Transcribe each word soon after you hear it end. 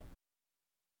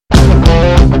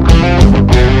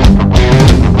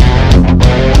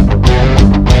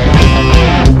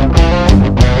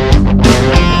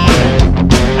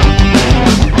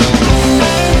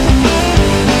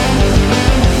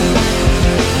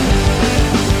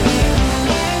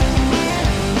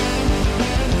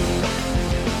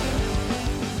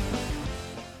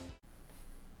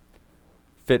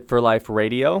Fit for Life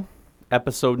Radio,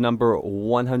 episode number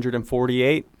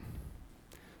 148.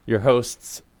 Your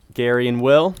hosts, Gary and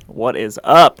Will. What is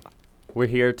up? We're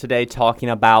here today talking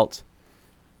about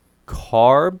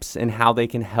carbs and how they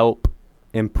can help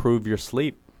improve your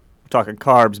sleep. We're talking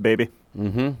carbs, baby.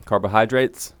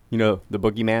 Carbohydrates, you know, the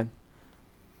boogeyman.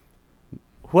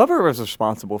 Whoever was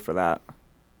responsible for that.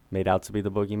 Made out to be the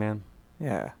boogeyman.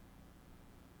 Yeah.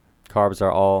 Carbs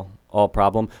are all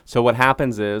problem. So what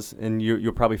happens is, and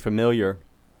you're probably familiar,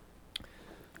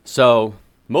 so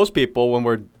most people, when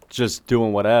we're just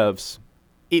doing whatevs,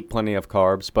 eat plenty of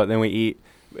carbs, but then we eat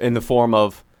in the form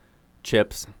of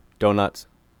chips, donuts,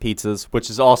 pizzas, which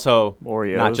is also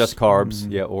Oreos. Not just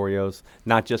carbs. Yeah, Oreos.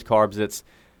 Not just carbs. It's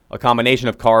a combination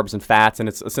of carbs and fats, and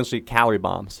it's essentially calorie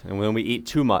bombs. And when we eat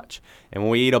too much, and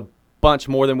when we eat a bunch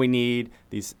more than we need,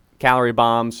 these calorie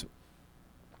bombs,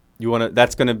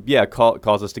 that's going to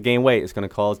cause us to gain weight. It's going to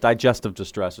cause digestive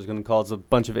distress. It's going to cause a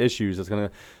bunch of issues. It's going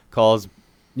to cause,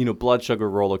 blood sugar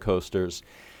roller coasters.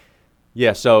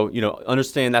 Yeah, so,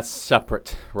 understand that's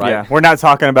separate, right? Yeah, we're not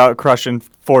talking about crushing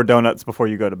 4 donuts before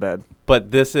you go to bed.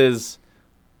 But this is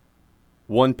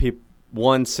one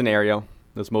scenario.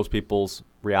 That's most people's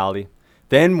reality.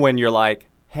 Then when you're like,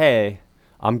 hey,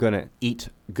 I'm going to eat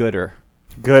gooder.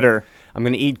 I'm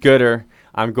going to eat gooder.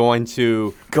 I'm going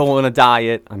to go on a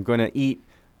diet. I'm going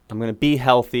to be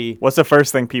healthy. What's the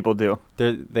first thing people do?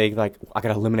 They like, I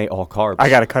got to eliminate all carbs. I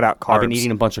got to cut out carbs. I've been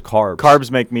eating a bunch of carbs.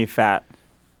 Carbs make me fat.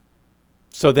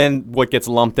 So then what gets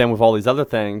lumped in with all these other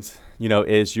things,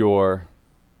 is your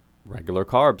regular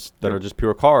carbs that are just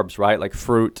pure carbs, right? Like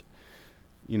fruit,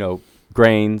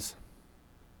 grains.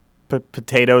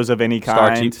 Potatoes of any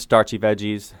kind. Starchy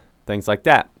veggies, things like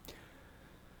that.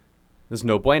 There's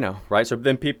no bueno, right? So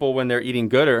then people, when they're eating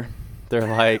gooder, they're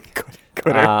like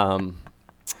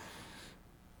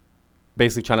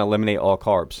basically trying to eliminate all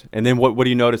carbs. And then what do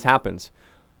you notice happens?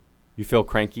 You feel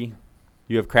cranky.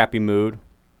 You have crappy mood.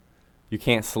 You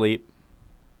can't sleep.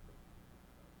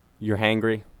 You're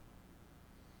hangry.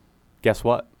 Guess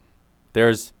what?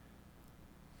 There's,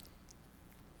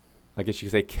 I guess you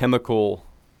could say, chemical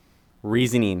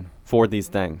reasoning for these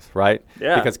things, right?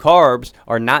 Yeah. Because carbs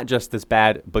are not just this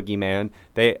bad boogeyman.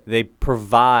 They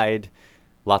provide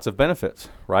lots of benefits,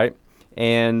 right?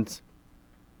 And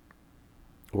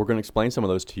we're going to explain some of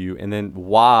those to you, and then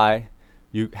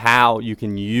how you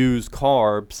can use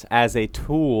carbs as a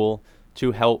tool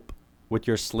to help with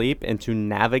your sleep and to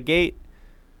navigate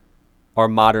our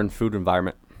modern food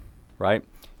environment, right?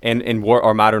 And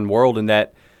our modern world, in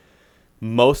that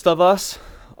most of us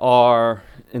are,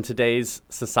 in today's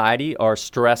society, are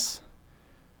stress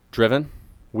driven.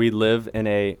 We live in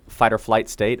a fight or flight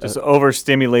state. Just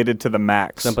overstimulated to the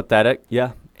max. Sympathetic,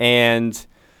 yeah. And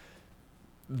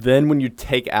then when you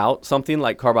take out something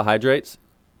like carbohydrates,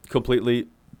 completely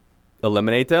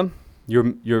eliminate them,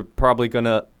 you're probably going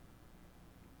to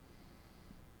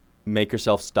make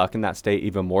yourself stuck in that state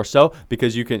even more so,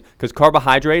 because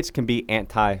carbohydrates can be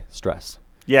anti-stress.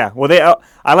 Yeah, well,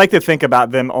 I like to think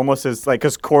about them almost as like,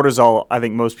 because cortisol, I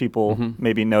think most people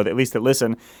maybe know, that at least that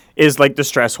listen, is like the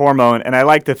stress hormone. And I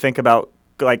like to think about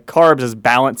like carbs as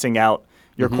balancing out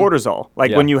your cortisol.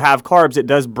 Like when you have carbs, it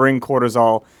does bring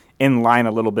cortisol in line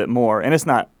a little bit more. And it's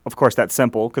not, of course, that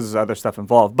simple because there's other stuff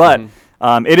involved. But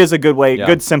it is a good way,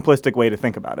 good simplistic way to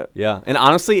think about it. Yeah, and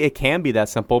honestly, it can be that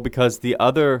simple, because the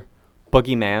other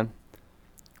boogeyman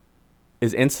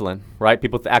is insulin, right?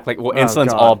 People act like,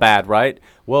 insulin's all bad, right?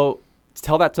 Well,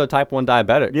 tell that to a type 1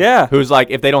 diabetic. Yeah. Who's like,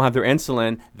 if they don't have their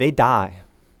insulin, they die.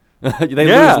 They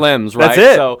lose limbs, right? That's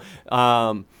it. So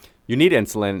you need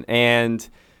insulin. And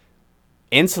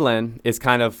insulin is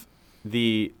kind of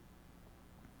the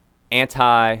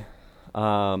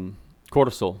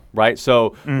anti-cortisol, right?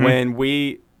 So when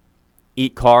we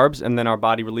eat carbs and then our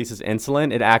body releases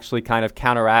insulin, it actually kind of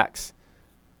counteracts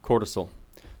cortisol.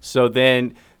 So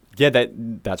then,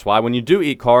 that's why when you do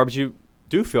eat carbs, you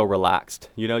do feel relaxed.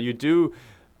 You do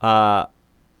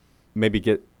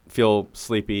maybe feel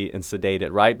sleepy and sedated,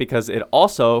 right? Because it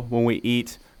also, when we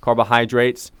eat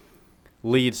carbohydrates,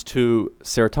 leads to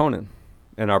serotonin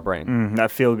in our brain.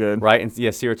 That feel good. Right? And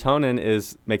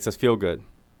serotonin makes us feel good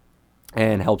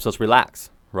and helps us relax,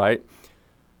 right?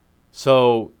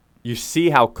 So you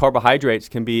see how carbohydrates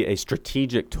can be a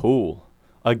strategic tool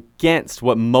against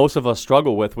what most of us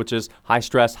struggle with, which is high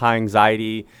stress, high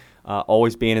anxiety,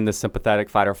 always being in the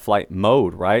sympathetic fight or flight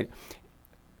mode, right?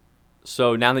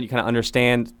 So now that you kind of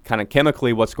understand kind of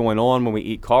chemically what's going on when we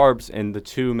eat carbs, and the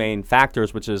two main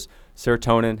factors, which is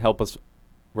serotonin, help us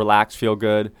relax, feel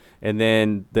good, and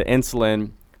then the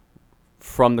insulin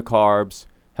from the carbs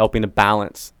helping to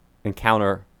balance and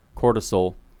counter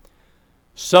cortisol.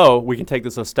 So we can take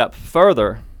this a step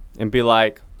further and be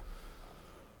like,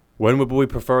 when would we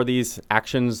prefer these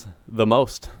actions the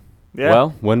most? Yeah.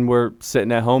 Well, when we're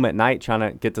sitting at home at night trying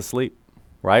to get to sleep,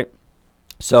 right?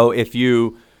 So if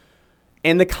you,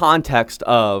 in the context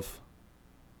of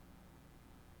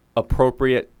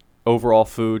appropriate overall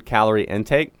food calorie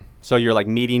intake, so you're like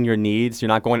meeting your needs, you're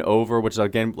not going over, which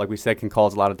again, like we said, can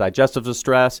cause a lot of digestive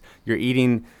distress. You're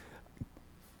eating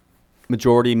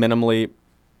minimally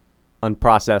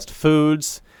unprocessed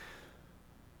foods.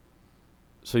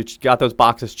 So you got those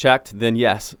boxes checked, then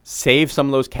yes, save some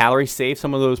of those calories, save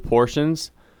some of those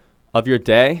portions of your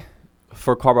day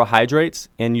for carbohydrates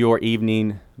in your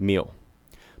evening meal,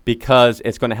 because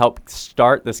it's going to help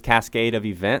start this cascade of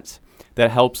events that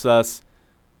helps us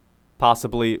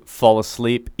possibly fall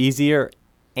asleep easier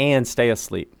and stay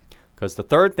asleep. Because the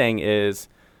third thing is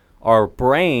our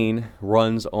brain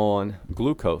runs on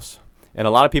glucose. And a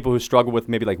lot of people who struggle with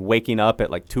maybe like waking up at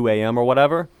like 2 a.m. or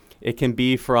whatever, it can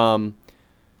be from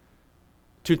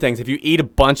two things. If you eat a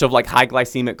bunch of like high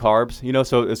glycemic carbs, you know,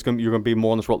 so you're going to be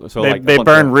more on this roll. So they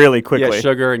burn really quickly. Yeah,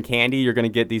 sugar and candy, you're going to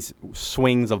get these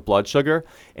swings of blood sugar.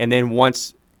 And then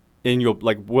once, you'll,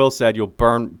 like Will said, you'll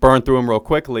burn through them real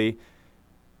quickly.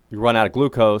 You run out of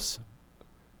glucose.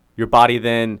 Your body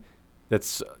then,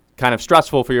 that's kind of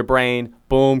stressful for your brain.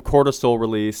 Boom, cortisol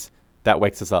release. That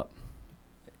wakes us up.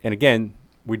 And again,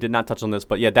 we did not touch on this,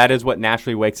 but yeah, that is what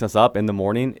naturally wakes us up in the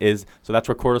morning. So that's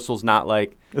where cortisol's not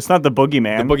like... It's not the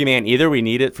boogeyman. The boogeyman either. We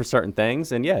need it for certain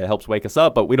things. And yeah, it helps wake us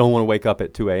up, but we don't want to wake up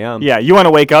at 2 a.m. Yeah, you want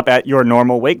to wake up at your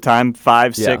normal wake time,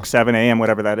 5, 6, 7 a.m.,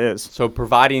 whatever that is. So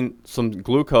providing some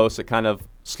glucose, it kind of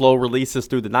slow releases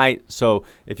through the night. So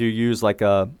if you use like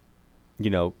a,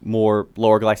 more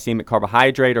lower glycemic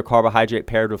carbohydrate or carbohydrate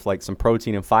paired with like some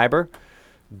protein and fiber,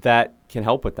 that can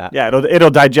help with that. Yeah,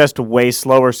 it'll digest way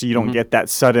slower, so you don't get that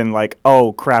sudden like,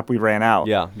 oh crap, we ran out.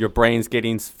 Yeah, your brain's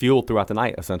getting fueled throughout the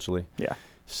night essentially. Yeah.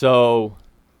 So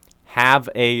have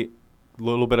a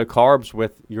little bit of carbs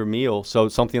with your meal. So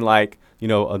something like, a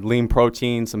lean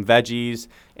protein, some veggies,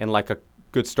 and like a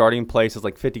good starting place is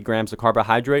like 50 grams of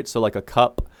carbohydrates. So like a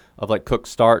cup of like cooked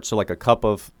starch, so like a cup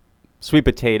of sweet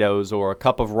potatoes or a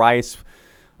cup of rice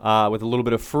with a little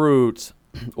bit of fruit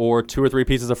or 2 or 3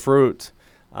 pieces of fruit.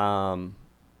 Some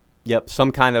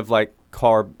kind of like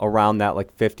carb around that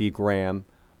like 50-gram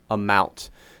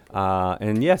amount.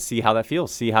 See how that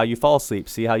feels. See how you fall asleep.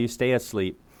 See how you stay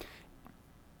asleep.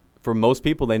 For most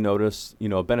people, they notice,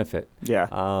 a benefit.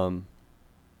 Yeah.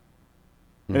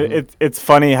 It's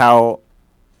funny how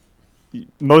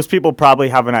most people probably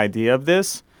have an idea of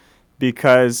this,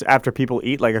 because after people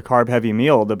eat like a carb-heavy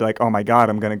meal, they'll be like, oh my God,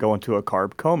 I'm going to go into a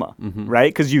carb coma, right?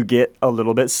 Because you get a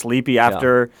little bit sleepy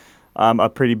after a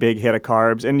pretty big hit of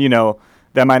carbs. And,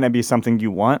 that might not be something you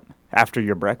want after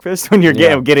your breakfast when you're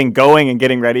getting going and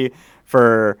getting ready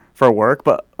for work.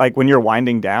 But, like, when you're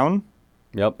winding down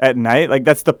at night, like,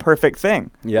 that's the perfect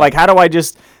thing. Yep. Like, how do I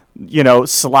just,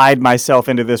 slide myself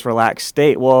into this relaxed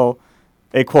state? Well,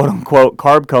 a quote-unquote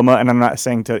carb coma, and I'm not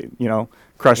saying to,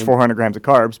 crush 400 grams of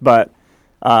carbs, but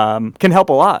can help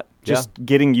a lot, just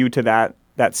getting you to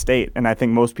that state. And I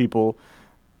think most people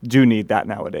do need that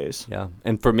nowadays. Yeah.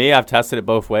 And for me, I've tested it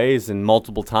both ways and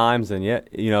multiple times. And yet,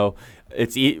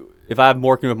 if I'm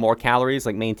working with more calories,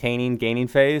 like maintaining, gaining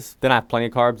phase, then I have plenty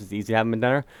of carbs. It's easy to have them in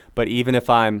dinner. But even if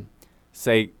I'm,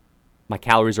 say, my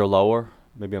calories are lower,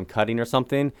 maybe I'm cutting or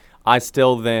something, I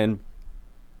still then,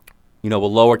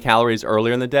 will lower calories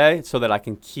earlier in the day so that I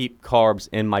can keep carbs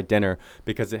in my dinner,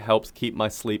 because it helps keep my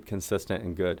sleep consistent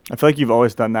and good. I feel like you've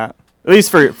always done that, at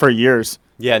least for years.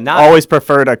 Yeah, always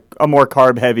preferred a more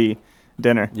carb-heavy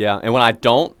dinner. Yeah, and when I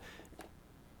don't,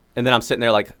 and then I'm sitting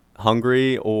there like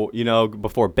hungry or,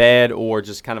 before bed, or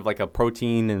just kind of like a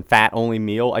protein and fat-only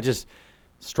meal, I just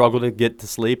struggle to get to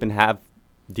sleep and have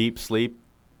deep sleep,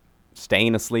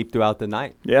 staying asleep throughout the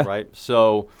night. Yeah. Right?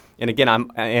 So, and again, I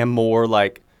am more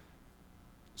like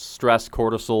stress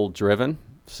cortisol driven.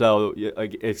 So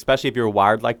especially if you're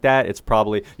wired like that,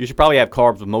 you should probably have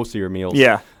carbs with most of your meals.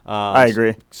 Yeah, I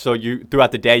agree. So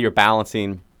throughout the day, you're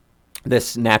balancing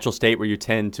this natural state where you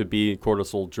tend to be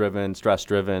cortisol driven, stress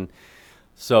driven.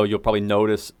 So you'll probably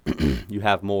notice you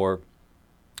have more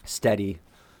steady,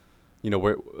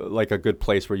 where like a good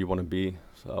place where you want to be.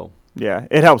 So yeah,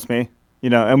 it helps me,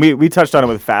 and we touched on it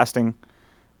with fasting,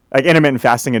 like intermittent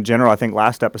fasting in general. I think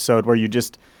last episode, where you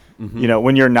just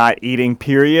when you're not eating,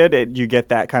 period, you get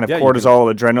that kind of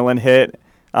cortisol, adrenaline hit,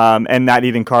 and not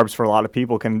eating carbs for a lot of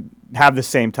people can have the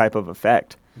same type of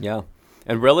effect. Yeah.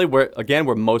 And really, where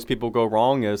most people go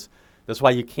wrong is, that's why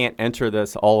you can't enter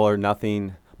this all or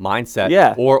nothing mindset,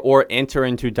 Yeah. or enter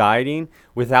into dieting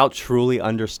without truly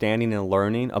understanding and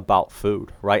learning about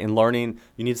food, right? And learning,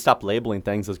 you need to stop labeling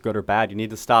things as good or bad. You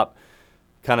need to stop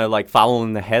kind of like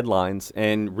following the headlines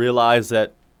and realize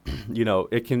that,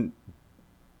 it can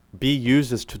be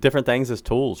used as different things as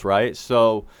tools, right?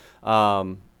 So,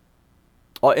 in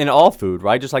all food,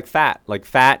 right? Just like fat. Like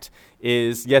fat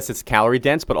is, yes, it's calorie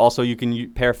dense, but also you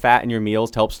can pair fat in your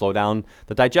meals to help slow down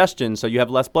the digestion, so you have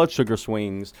less blood sugar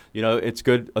swings. It's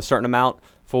good a certain amount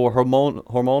for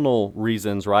hormonal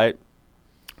reasons, right?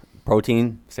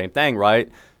 Protein, same thing, right?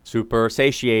 Super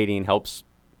satiating, helps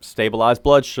stabilize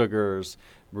blood sugars.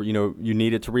 You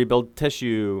need it to rebuild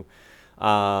tissue.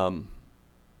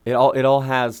 It all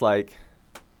has like,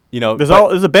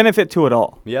 There's a benefit to it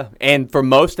all. yeah. And for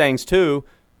most things too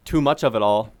much of it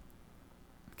all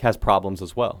has problems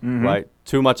as well, right?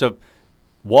 Too much of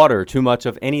water, too much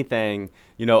of anything,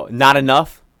 not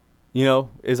enough,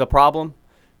 is a problem.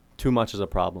 Too much is a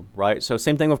problem, right? So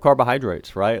same thing with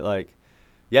carbohydrates, right? Like,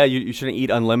 yeah, you shouldn't eat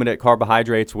unlimited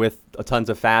carbohydrates with tons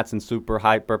of fats and super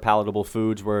hyper palatable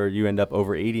foods where you end up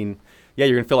overeating. Yeah,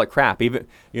 you're going to feel like crap. Even,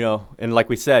 and like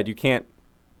we said,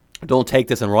 don't take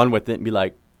this and run with it and be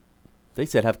like, they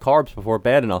said have carbs before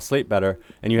bed and I'll sleep better.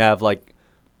 And you have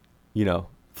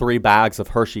 3 bags of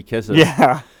Hershey Kisses.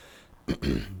 Yeah.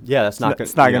 Yeah, that's not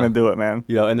It's not going to do it, man.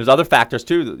 And there's other factors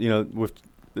too, with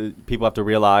people have to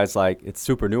realize like it's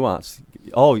super nuanced.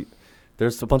 Oh,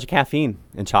 there's a bunch of caffeine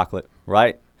in chocolate,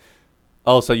 right?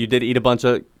 Oh, so you did eat a bunch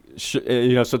of, so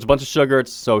it's a bunch of sugar.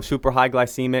 It's so super high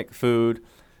glycemic food.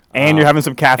 And you're having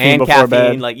some caffeine before caffeine,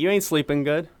 bed. like you ain't sleeping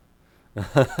good.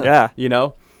 Yeah.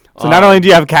 So not only do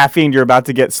you have caffeine, you're about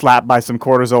to get slapped by some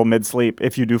cortisol mid-sleep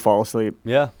if you do fall asleep.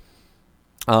 Yeah.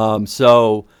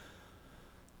 So,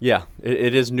 yeah,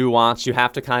 it is nuanced. You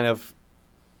have to kind of,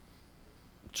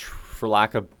 for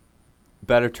lack of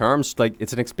better terms, like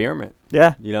it's an experiment.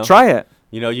 Yeah. Try it.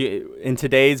 You in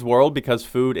today's world, because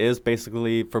food is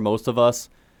basically, for most of us,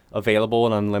 available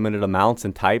in unlimited amounts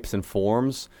and types and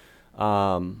forms.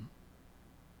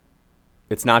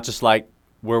 It's not just like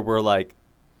we're like,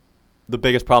 the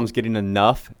biggest problem is getting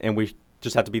enough, and we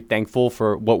just have to be thankful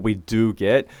for what we do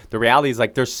get. The reality is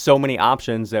like there's so many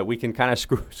options that we can kind of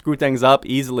screw things up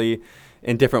easily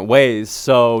in different ways.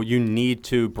 So you need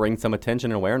to bring some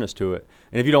attention and awareness to it.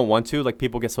 And if you don't want to, like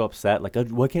people get so upset, like,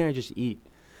 what can't I just eat?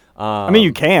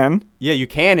 You can. Yeah, you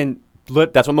can, and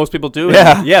that's what most people do.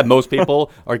 Yeah. And yeah, most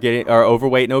people are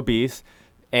overweight and obese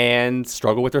and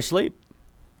struggle with their sleep.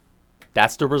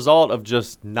 That's the result of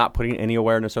just not putting any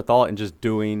awareness or thought and just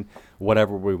doing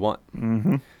whatever we want.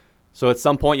 Mm-hmm. So at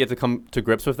some point, you have to come to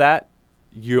grips with that.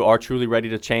 You are truly ready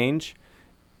to change.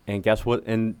 And guess what?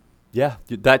 And yeah,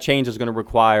 that change is going to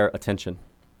require attention.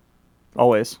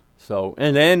 Always. So,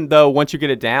 and then though, once you get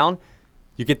it down,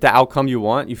 you get the outcome you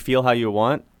want, you feel how you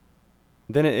want,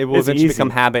 then it will eventually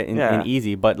become habit and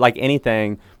easy. But like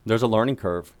anything, there's a learning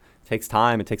curve. It takes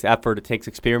time. It takes effort. It takes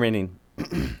experimenting.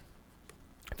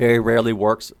 Very rarely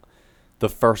works the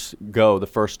first go, the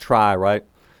first try, right?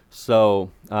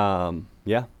 So,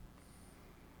 yeah.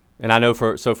 And I know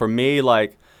for me,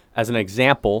 like, as an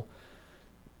example,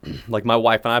 like my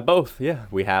wife and I both,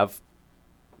 we have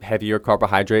heavier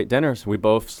carbohydrate dinners. We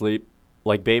both sleep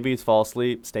like babies, fall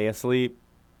asleep, stay asleep.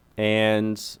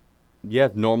 And,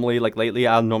 normally, like lately,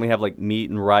 I'll normally have like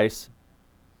meat and rice.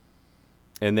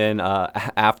 And then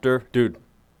after, dude,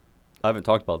 I haven't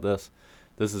talked about this.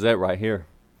 This is it right here.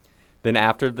 Then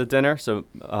after the dinner, so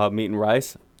meat and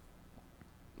rice.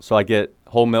 So I get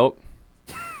whole milk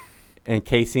and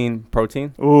casein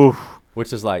protein. Ooh.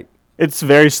 Which is like... It's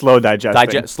very slow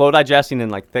digesting. Slow digesting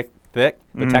and like thick, the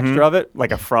texture of it.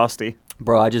 Like a Frosty.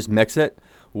 Bro, I just mix it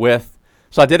with...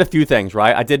 So I did a few things,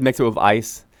 right? I did mix it with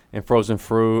ice and frozen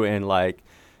fruit and like...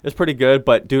 It's pretty good,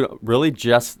 but dude, really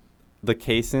just the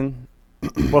casein...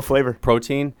 What flavor?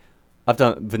 Protein. I've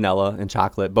done vanilla and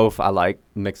chocolate. Both I like,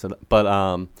 mix it. But,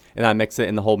 and I mix it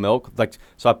in the whole milk. Like,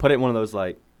 so I put it in one of those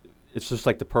like... It's just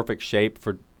like the perfect shape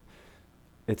for...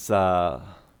 It's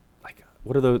like,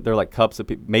 what are those? They're like cups of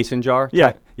mason jar.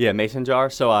 Yeah. Yeah, mason jar.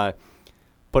 So I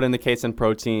put in the casein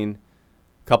protein,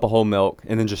 cup of whole milk,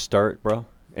 and then just stir it, bro.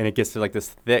 And it gets to like this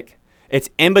thick. It's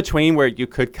in between where you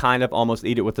could kind of almost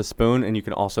eat it with a spoon, and you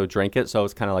can also drink it. So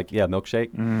it's kind of like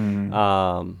milkshake.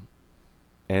 And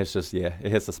it's just it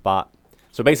hits the spot.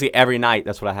 So basically every night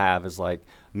that's what I have is like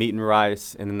meat and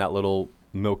rice, and then that little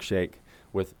milkshake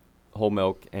with whole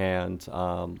milk and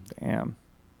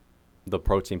the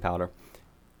protein powder.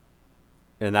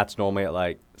 And that's normally at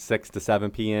like 6 to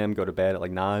 7 p.m. Go to bed at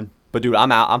like 9. But dude,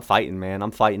 I'm out. I'm fighting, man. I'm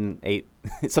fighting 8,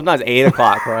 sometimes 8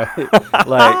 o'clock, right?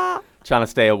 Like trying to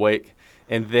stay awake.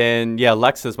 And then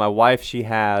Alexis, my wife, she's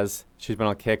been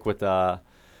on a kick with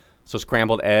so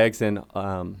scrambled eggs and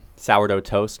sourdough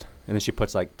toast, and then she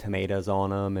puts like tomatoes on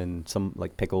them and some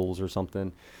like pickles or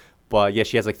something. But yeah,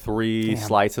 she has like 3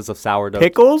 slices of sourdough.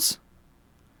 Pickles?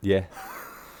 Yeah.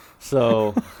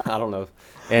 So I don't know.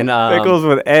 And Pickles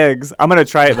with eggs. I'm gonna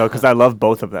try it though because I love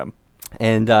both of them.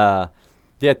 And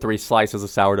 3 slices of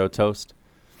sourdough toast.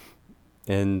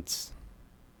 And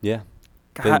yeah.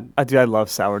 God, I love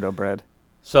sourdough bread.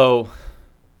 So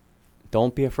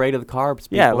don't be afraid of the carbs.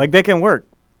 People. Yeah, like they can work.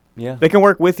 Yeah. They can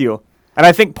work with you. And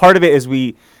I think part of it is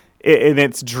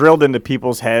it's drilled into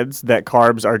people's heads that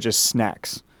carbs are just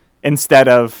snacks instead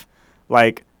of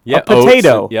like a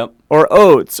potato or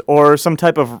oats or some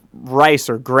type of rice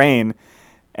or grain.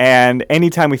 And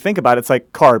anytime we think about it, it's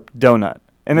like carb donut.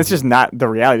 And it's just not the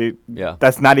reality. Yeah.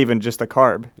 That's not even just a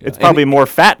carb. Yeah. It's probably more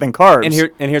fat than carbs.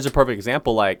 And here's a perfect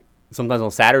example. Like sometimes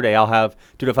on Saturday if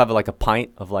I have like a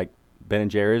pint of like Ben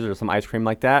and Jerry's or some ice cream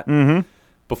like that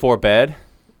before bed,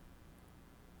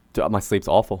 my sleep's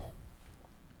awful.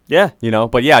 Yeah.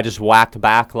 But yeah, I just whacked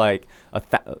back like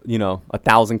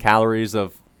 1,000 calories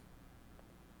of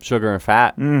sugar and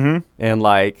fat. Mm-hmm. And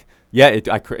like,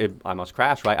 I must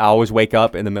crash, right? I always wake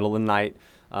up in the middle of the night.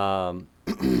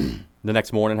 The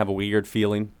next morning have a weird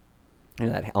feeling.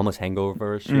 That almost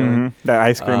hangover feeling. That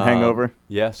ice cream hangover.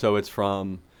 Yeah, so it's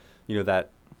from, that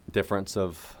difference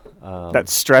of... that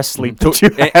stress sleep that you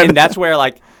had. And that's where,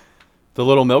 like, the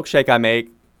little milkshake I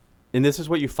make, and this is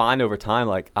what you find over time,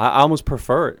 like, I almost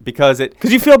prefer it because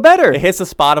you feel better. It hits the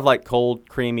spot of, like, cold,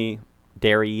 creamy,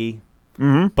 dairy-y.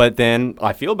 Mm-hmm. But then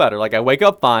I feel better. Like, I wake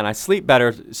up fine. I sleep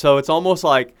better. So it's almost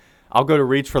like I'll go to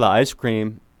reach for the ice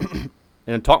cream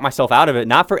and talk myself out of it,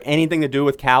 not for anything to do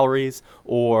with calories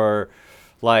or,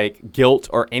 like, guilt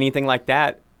or anything like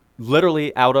that.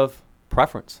 Literally out of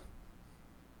preference.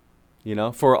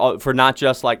 For not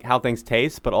just, like, how things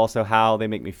taste, but also how they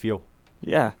make me feel.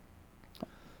 Yeah.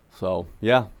 So,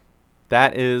 yeah.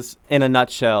 That is, in a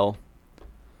nutshell.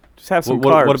 Just have some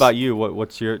carbs. What about you?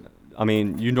 What's your... I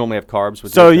mean, you normally have carbs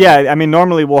with dinner. I mean,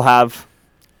 normally we'll have,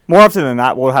 more often than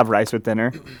not, we'll have rice with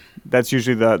dinner. That's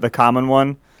usually the common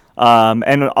one.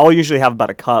 And I'll usually have about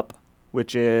a cup,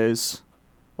 which is,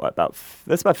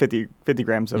 that's about 50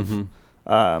 grams of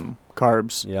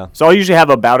carbs. Yeah. So I'll usually have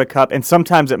about a cup, and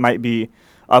sometimes it might be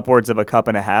upwards of a cup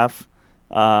and a half.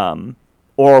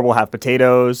 Or we'll have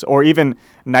potatoes, or even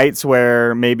nights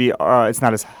where maybe it's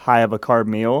not as high of a carb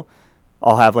meal,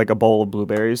 I'll have like a bowl of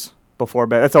blueberries before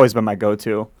bed. That's always been my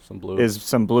go-to. Some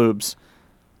bloobs.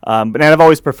 But then I've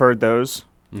always preferred those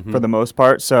for the most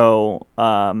part. So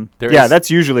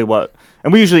that's usually what.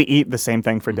 And we usually eat the same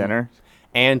thing for dinner.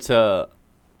 And to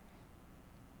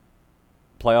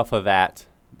play off of that,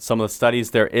 some of the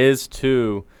studies there is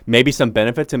maybe some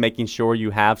benefit to making sure you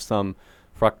have some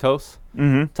fructose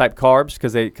type carbs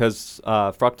because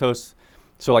fructose.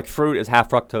 So like fruit is half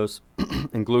fructose,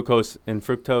 and glucose and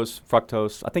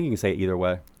fructose. I think you can say it either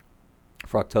way.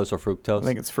 Fructose or fructose. I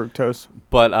think it's fructose.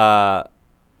 But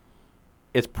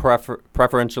it's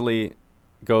preferentially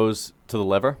goes to the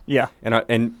liver. Yeah.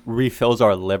 And refills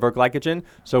our liver glycogen.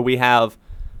 So we have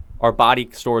our body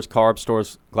stores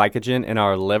glycogen, and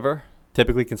our liver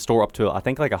typically can store up to, I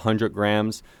think, like 100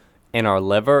 grams in our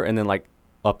liver, and then like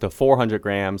up to 400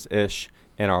 grams-ish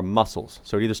in our muscles.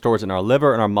 So it either stores in our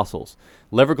liver and our muscles.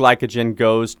 Liver glycogen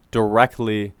goes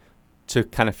directly to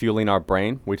kind of fueling our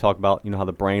brain. We talk about, how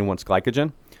the brain wants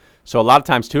glycogen. So a lot of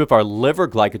times, too, if our liver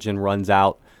glycogen runs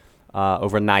out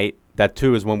overnight, that,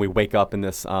 too, is when we wake up in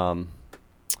this, cortisol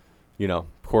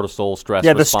stress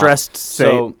response. The stressed state.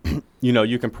 So,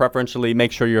 you can preferentially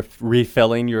make sure you're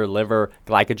refilling your liver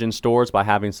glycogen stores by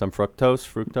having some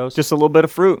fructose. Just a little bit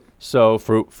of fruit. So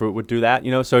fruit would do that,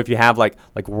 So if you have like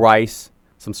rice,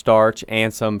 some starch,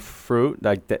 and some fruit,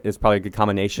 like that is probably a good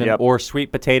combination. Yep. Or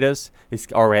sweet potatoes is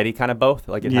already kind of both.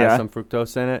 Like it has some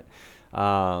fructose in it.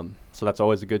 So that's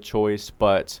always a good choice.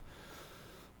 But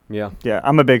yeah. Yeah,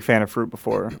 I'm a big fan of fruit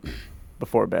before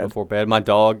bed. Before bed. My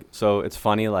dog, so it's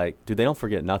funny, like, dude, they don't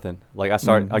forget nothing. Like I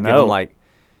give them like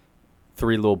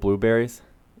 3 little blueberries,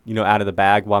 out of the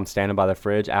bag while I'm standing by the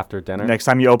fridge after dinner. Next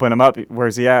time you open him up,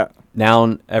 where's he at?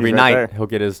 Now every night there. He'll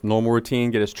get his normal routine,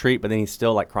 get his treat, but then he's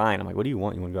still like crying. I'm like, what do you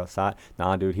want? You want to go outside?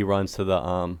 Nah, dude, he runs to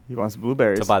the he wants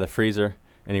blueberries. To buy the freezer,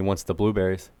 and he wants the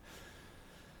blueberries.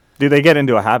 Dude, they get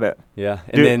into a habit. Yeah.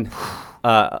 And then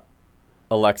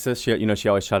Alexis, she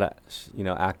always try to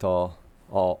act all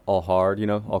hard,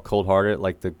 all cold-hearted,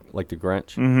 like the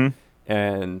Grinch. Mm-hmm.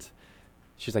 And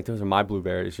she's like, those are my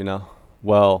blueberries,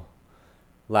 Well,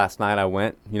 last night I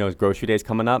went, it was grocery days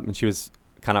coming up, and she was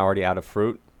kind of already out of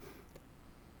fruit.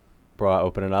 Bro, I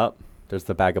open it up. there's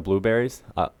the bag of blueberries.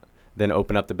 Then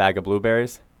open up the bag of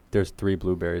blueberries. There's 3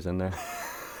 blueberries in there.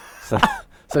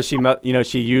 So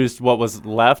she used what was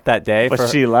left that day.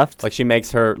 She left? Like she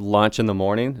makes her lunch in the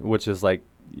morning, which is like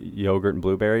yogurt and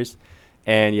blueberries.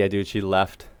 And yeah, dude, she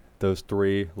left those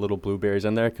 3 little blueberries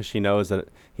in there because she knows that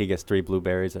he gets 3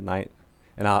 blueberries at night.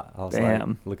 And I was like,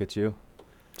 look at you.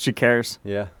 She cares.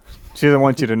 Yeah. She doesn't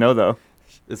want you to know, though.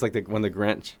 It's like when the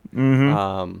Grinch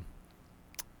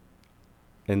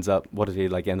ends up, what does he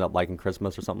like end up liking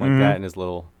Christmas or something like that in his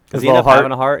little... Does he end up heart?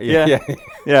 having a heart? Yeah.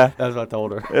 Yeah. That's what I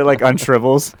told her. It like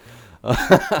unshrivels.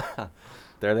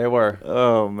 There they were.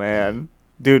 Oh, man.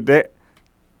 Dude,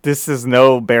 this is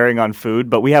no bearing on food,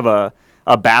 but we have a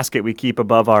basket we keep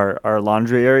above our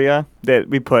laundry area that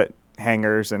we put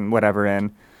hangers and whatever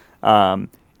in.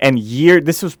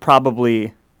 This was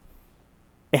probably,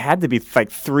 it had to be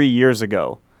like 3 years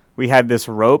ago. We had this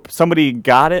rope. Somebody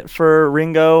got it for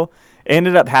Ringo. It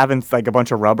ended up having like a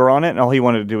bunch of rubber on it, and all he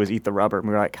wanted to do was eat the rubber. And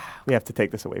we were like, we have to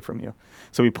take this away from you.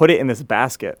 So we put it in this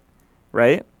basket,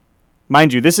 right?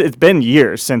 Mind you, it's been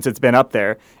years since it's been up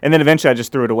there. And then eventually I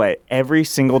just threw it away. Every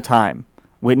single time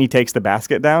Whitney takes the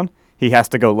basket down, he has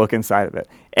to go look inside of it.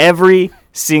 Every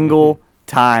single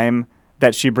time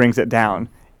that she brings it down.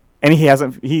 And he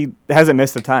hasn't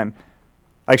missed a time.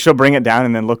 Like she'll bring it down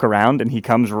and then look around, and he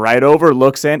comes right over,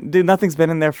 looks in. Dude, nothing's been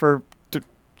in there for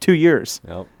 2 years.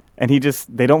 Yep. And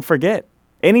they don't forget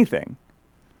anything.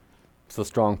 It's a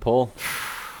strong pull.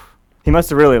 He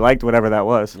must have really liked whatever that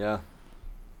was. Yeah.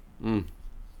 Give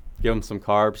him some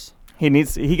carbs. He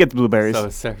gets blueberries. So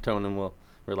his serotonin will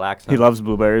relax him. He loves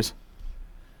blueberries.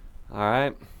 All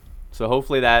right. So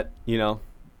hopefully that,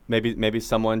 maybe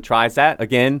someone tries that.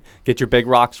 Again, get your big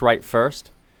rocks right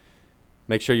first.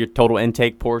 Make sure your total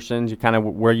intake portions, you're kind of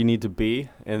where you need to be.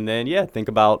 And then, think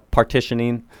about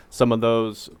partitioning some of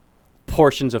those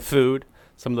portions of food,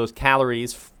 some of those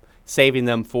calories, saving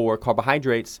them for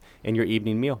carbohydrates in your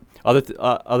evening meal.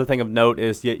 Other thing of note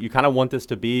is you kind of want this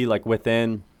to be like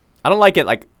within, I don't like it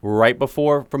like right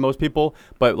before for most people,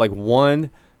 but like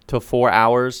 1 to 4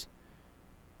 hours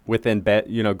within bed,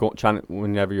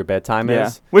 whenever your bedtime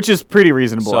is. Which is pretty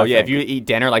reasonable. So if you eat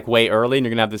dinner like way early and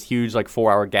you're gonna have this huge like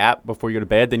 4-hour gap before you go to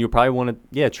bed, then you'll probably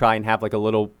want to try and have like a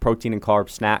little protein and carb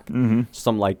snack.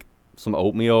 Some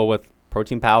oatmeal with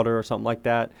protein powder or something like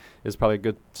that is probably a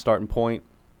good starting point.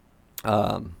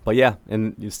 But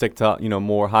and you stick to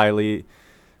more highly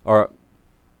or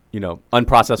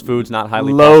unprocessed foods, not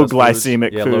highly low processed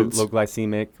glycemic foods. Low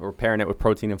glycemic, or pairing it with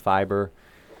protein and fiber,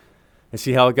 and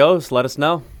see how it goes. Let us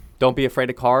know. Don't be afraid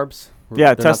of carbs.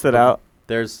 Test it out.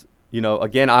 There's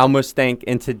again, I almost think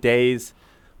in today's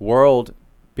world,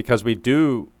 because we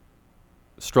do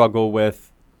struggle with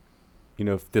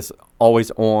this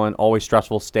always on, always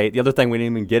stressful state. The other thing we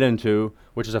didn't even get into,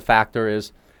 which is a factor,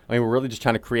 is we're really just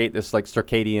trying to create this like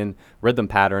circadian rhythm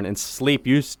pattern, and sleep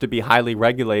used to be highly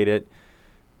regulated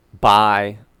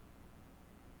by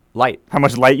light. How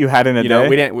much light you had in a day?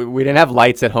 We didn't have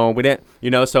lights at home. We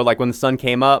didn't, so like when the sun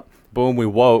came up, boom, we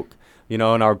woke, and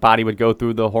our body would go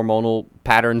through the hormonal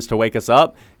patterns to wake us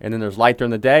up, and then there's light during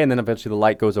the day, and then eventually the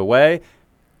light goes away.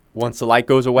 Once the light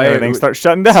goes away, everything starts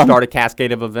shutting down. Start a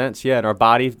cascade of events, and our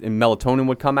body and melatonin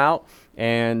would come out,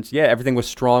 and everything was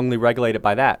strongly regulated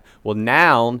by that. Well,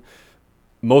 now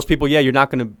most people, you're not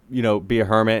going to be a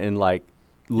hermit and like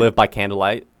live by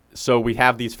candlelight. So we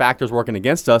have these factors working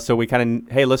against us. So we kind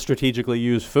of, let's strategically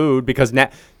use food, because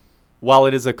while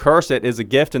it is a curse, it is a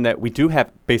gift in that we do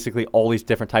have basically all these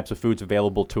different types of foods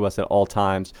available to us at all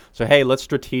times. So let's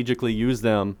strategically use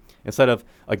them instead of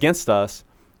against us.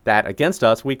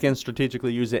 We can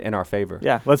strategically use it in our favor.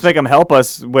 Yeah, let's make them help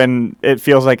us when it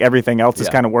feels like everything else is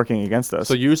kind of working against us.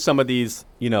 So use some of these,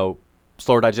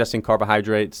 slower digesting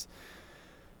carbohydrates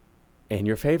in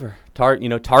your favor.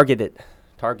 Target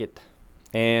it.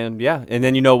 And and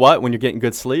then when you're getting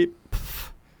good sleep,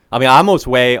 I almost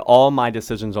weigh all my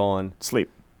decisions on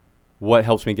sleep. What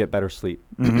helps me get better sleep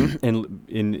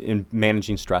in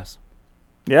managing stress.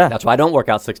 Yeah. That's why I don't work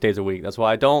out 6 days a week. That's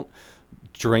why I don't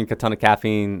drink a ton of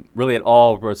caffeine really at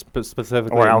all, but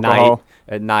specifically or alcohol.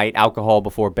 At night, alcohol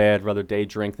before bed, rather day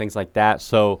drink, things like that.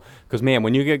 So, because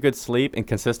when you get good sleep and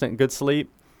consistent good sleep,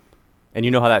 and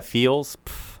you know how that feels.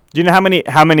 Do you know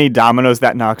how many dominoes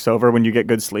that knocks over when you get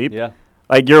good sleep? Yeah.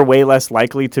 Like you're way less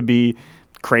likely to be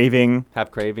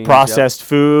have cravings, processed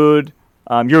food.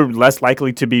 You're less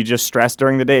likely to be just stressed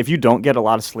during the day. If you don't get a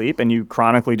lot of sleep and you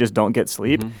chronically just don't get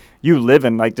sleep, you live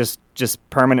in like just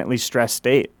permanently stressed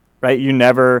state. Right? You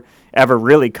never, ever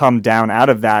really come down out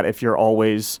of that if you're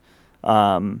always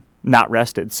not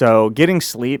rested. So getting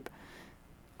sleep,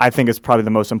 I think, is probably the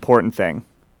most important thing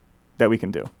that we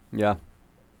can do. Yeah.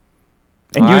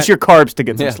 And All use right. your carbs to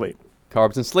get some Yeah. sleep.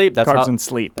 Carbs and sleep. Carbs and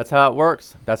sleep. That's how it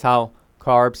works. That's how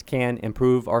carbs can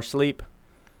improve our sleep.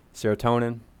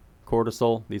 Serotonin,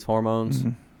 cortisol, these hormones,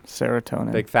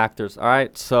 Serotonin. big factors. All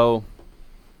right, so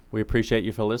we appreciate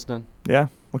you for listening. Yeah.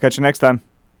 We'll catch you next time.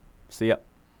 See ya.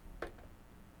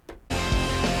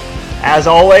 As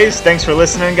always, thanks for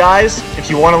listening, guys. If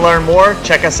you want to learn more,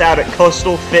 check us out at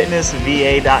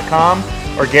coastalfitnessva.com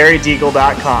or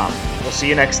garydeagle.com. We'll see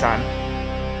you next time.